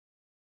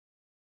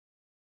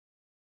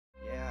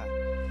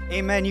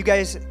Amen. You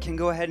guys can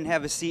go ahead and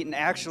have a seat. And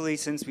actually,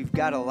 since we've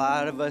got a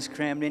lot of us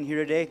crammed in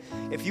here today,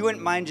 if you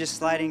wouldn't mind just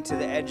sliding to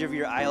the edge of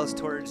your aisles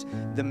towards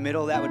the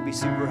middle, that would be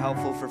super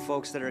helpful for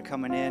folks that are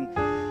coming in.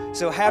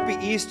 So happy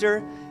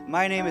Easter.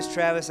 My name is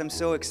Travis. I'm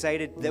so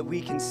excited that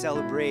we can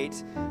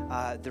celebrate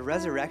the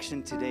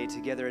resurrection today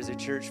together as a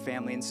church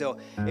family. And so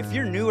if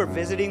you're new or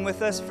visiting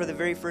with us for the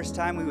very first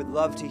time, we would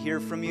love to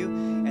hear from you.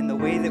 And the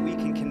way that we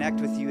can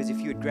connect with you is if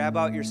you would grab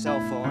out your cell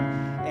phone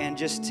and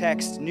just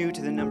text new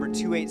to the number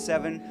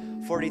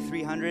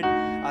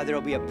 287-4300. There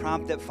will be a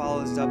prompt that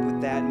follows up with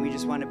that, and we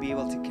just want to be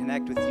able to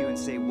connect with you and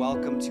say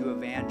welcome to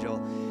Evangel.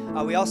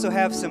 We also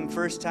have some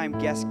first-time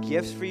guest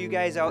gifts for you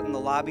guys out in the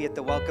lobby at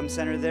the Welcome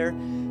Center there.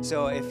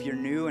 So if you're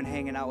new and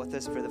hanging out with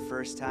us for the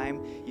first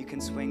time, you can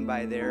swing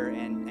by there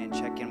and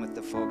check in with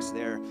the folks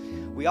there.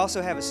 We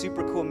also have a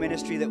super cool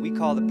ministry that we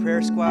call the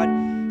Prayer Squad.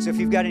 So if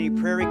you've got any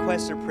prayer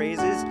requests or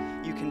praises,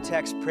 you can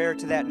text prayer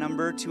to that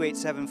number,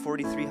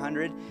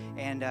 287-4300,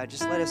 and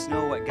just let us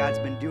know what God's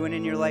been doing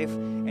in your life,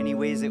 any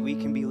ways that we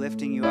can be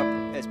lifting you up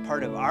as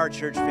part of our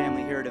church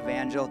family here at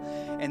Evangel.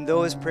 And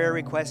those prayer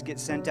requests get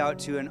sent out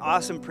to an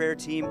awesome prayer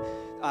team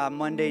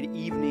Monday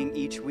evening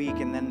each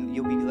week, and then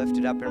you'll be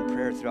lifted up in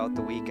prayer throughout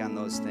the week on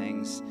those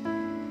things.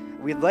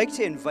 We'd like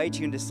to invite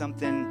you into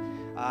something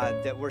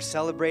that we're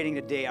celebrating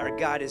today. Our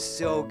God is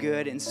so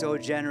good and so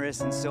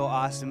generous and so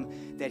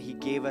awesome that He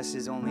gave us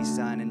His only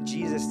Son. And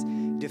Jesus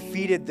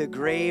defeated the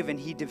grave and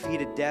He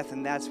defeated death,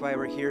 and that's why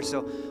we're here.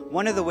 So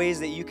one of the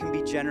ways that you can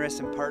be generous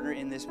and partner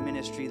in this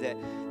ministry that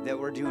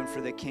we're doing for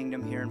the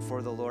kingdom here and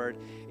for the Lord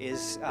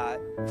is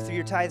through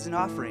your tithes and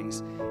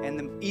offerings. And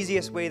the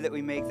easiest way that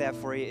we make that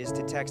for you is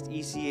to text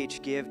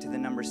ECH Give to the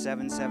number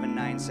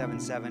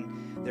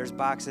 77977. There's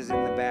boxes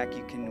in the back.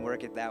 You can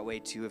work it that way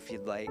too if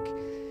you'd like.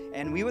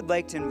 And we would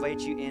like to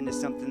invite you into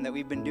something that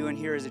we've been doing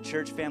here as a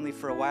church family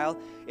for a while.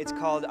 It's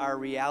called our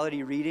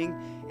reality reading,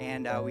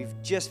 and we've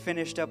just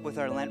finished up with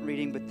our Lent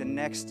reading, but the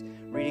next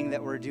reading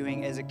that we're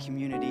doing as a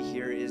community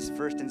here is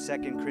 1st and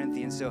 2nd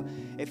Corinthians. So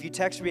if you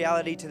text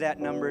reality to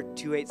that number,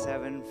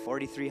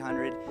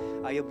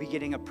 287-4300, you'll be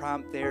getting a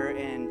prompt there,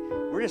 and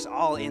we're just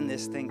all in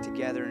this thing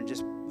together and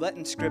just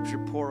letting Scripture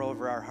pour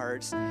over our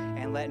hearts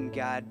and letting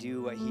God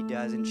do what He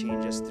does and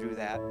change us through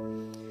that.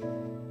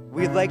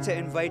 We'd like to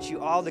invite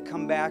you all to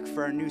come back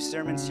for our new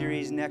sermon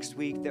series next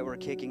week that we're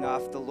kicking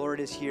off. The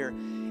Lord is Here.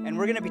 And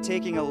we're going to be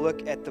taking a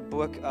look at the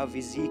book of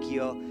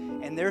Ezekiel.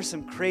 And there's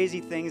some crazy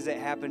things that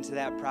happened to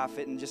that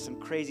prophet and just some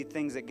crazy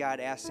things that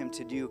God asked him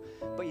to do.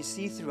 But you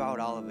see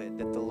throughout all of it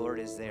that the Lord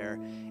is there.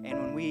 And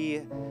when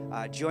we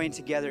join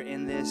together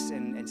in this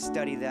and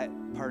study that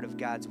part of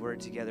God's Word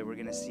together, we're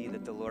going to see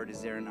that the Lord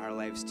is there in our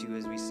lives too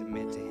as we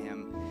submit to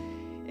Him.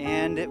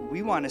 And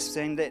we want to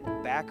send it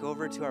back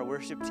over to our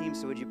worship team.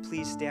 So would you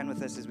please stand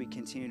with us as we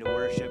continue to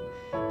worship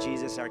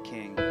Jesus our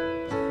King.